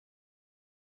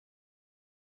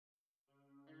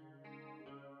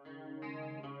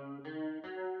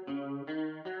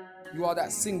You are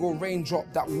that single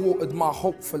raindrop that watered my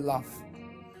hope for love,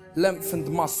 lengthened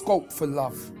my scope for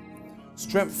love,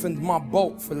 strengthened my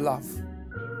boat for love.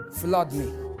 Flood me,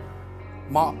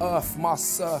 my earth, my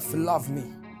surf, love me.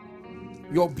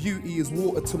 Your beauty is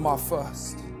water to my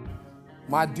thirst.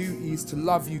 My duty is to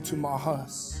love you to my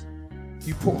hearse.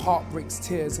 You put heartbreak's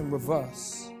tears in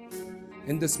reverse.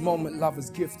 In this moment, love has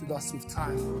gifted us with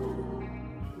time.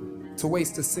 To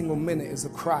waste a single minute is a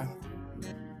crime.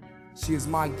 She is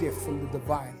my gift from the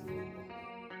divine.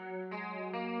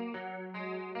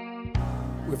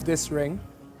 With this ring,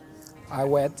 I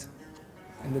wed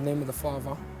in the name of the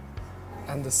Father,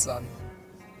 and the Son,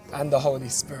 and the Holy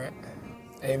Spirit.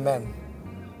 Amen.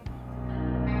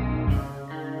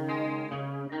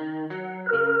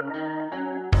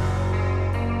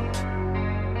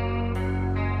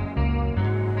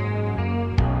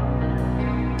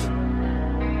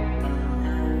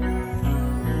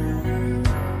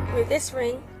 With this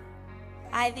ring,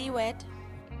 I thee wed,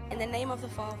 in the name of the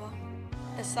Father,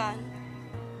 the Son,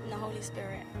 and the Holy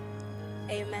Spirit.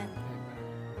 Amen.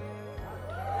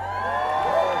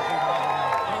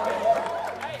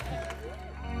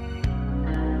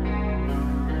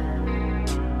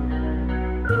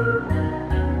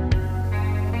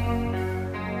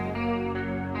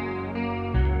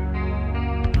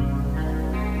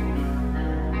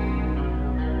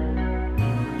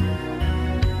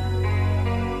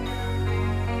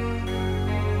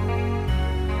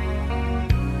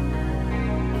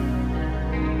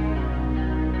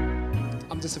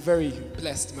 I'm just a very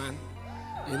blessed man,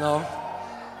 you know.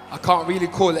 I can't really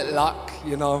call it luck,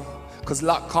 you know, because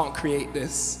luck can't create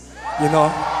this, you know.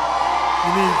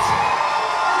 You need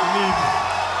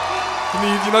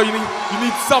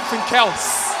something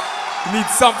else. You need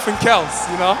something else,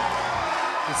 you know.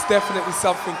 It's definitely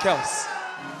something else.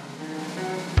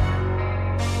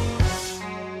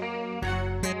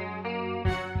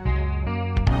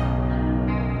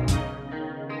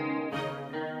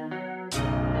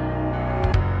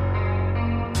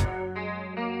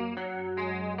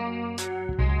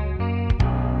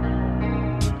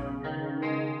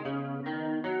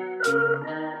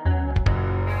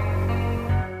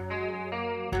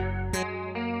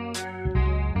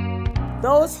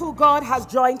 Those who God has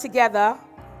joined together,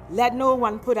 let no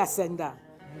one put asunder.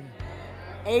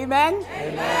 Amen?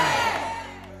 Amen.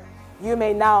 You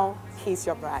may now kiss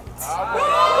your bride.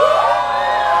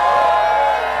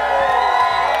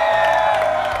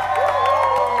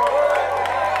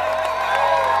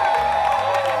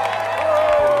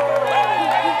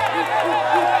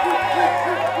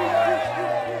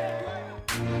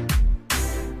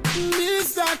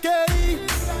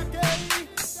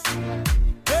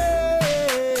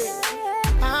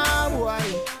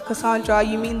 Cassandra,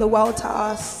 you mean the world to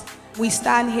us. We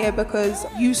stand here because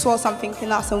you saw something in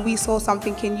us and we saw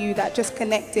something in you that just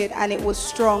connected, and it was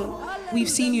strong. We've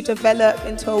seen you develop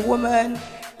into a woman.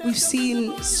 We've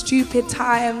seen stupid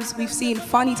times, we've seen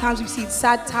funny times, we've seen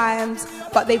sad times,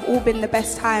 but they've all been the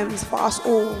best times for us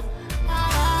all.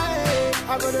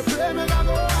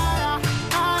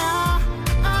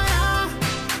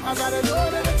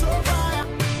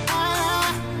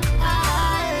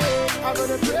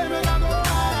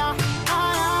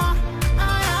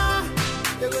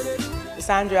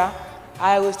 Cassandra,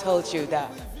 I always told you that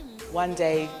one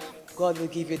day God will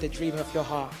give you the dream of your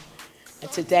heart.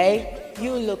 And today,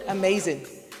 you look amazing.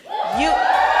 You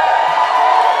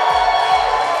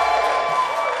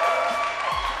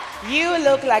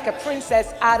look like a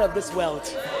princess out of this world.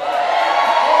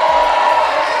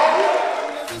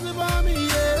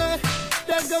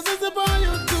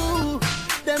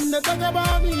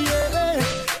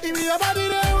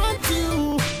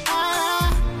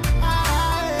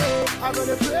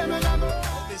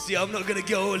 Obviously, I'm not gonna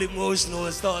get all emotional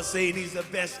and start saying he's the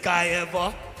best guy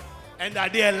ever, and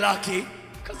that they're lucky,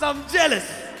 cause I'm jealous.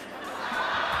 You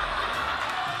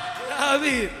know what I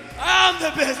mean? I'm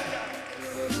the best.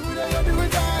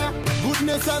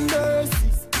 Goodness and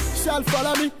mercy shall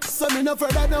follow me, so me no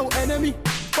further no enemy.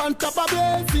 On top of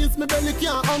blessings, my belly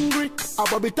can't hungry.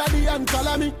 A bit of the and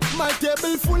color me. My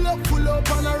table full up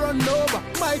and I run over.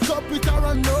 My cup it a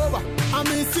run over. I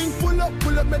mean sing pull up,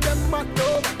 me them mat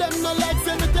over. Them no like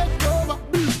say me take over.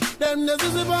 Them no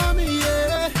is about me,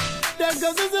 yeah. Them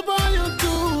girls is about you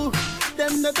too.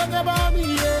 Them no talk about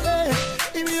me, yeah.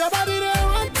 If your body they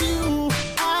want you,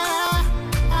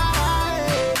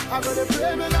 I gotta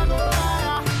pray me I go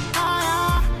higher,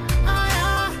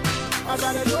 I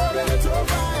gotta go ready to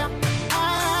fire.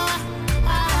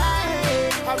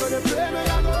 I gotta pray me I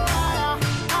go higher.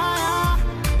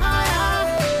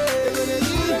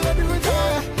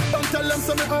 Don't tell them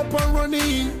something up and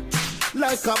running.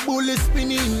 like a bullet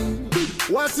spinning.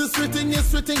 What is written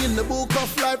in the book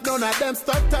of life. None of them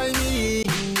stop timing.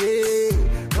 Yeah.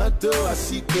 Mato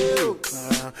asikeo,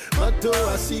 mato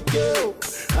asikeo,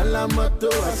 ala mato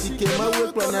asike. My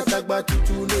work when I talk about you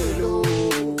to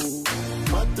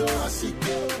Mato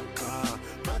asikeo.